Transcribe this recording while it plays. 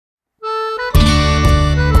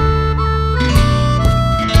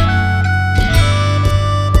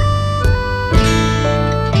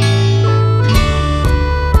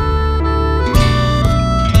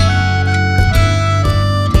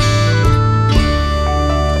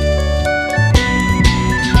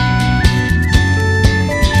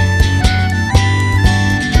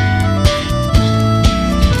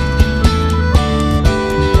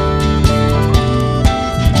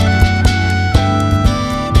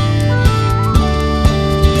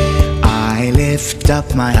lift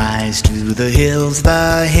up my eyes to the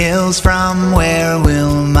hills from where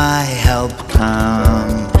will my help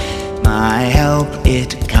come? My help,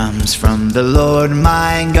 it comes from the Lord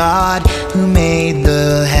my God, who made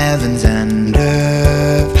the heavens and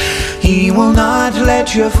earth. He will not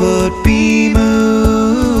let your foot be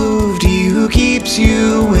moved. He who keeps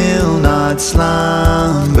you will not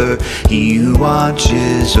slumber. He who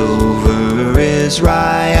watches over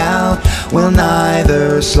Israel will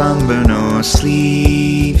neither slumber nor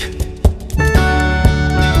sleep.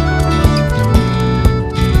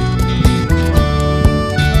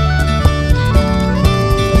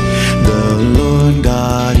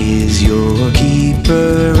 God is your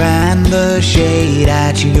keeper and the shade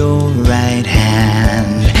at your right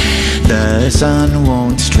hand. The sun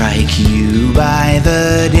won't strike you by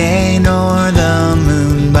the day, nor the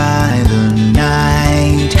moon by the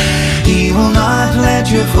night. He will not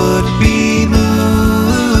let your foot be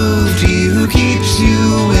moved. He who keeps you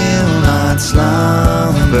will not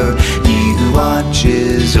slumber. He who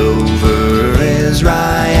watches over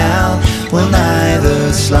Israel will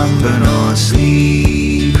neither slumber nor sleep.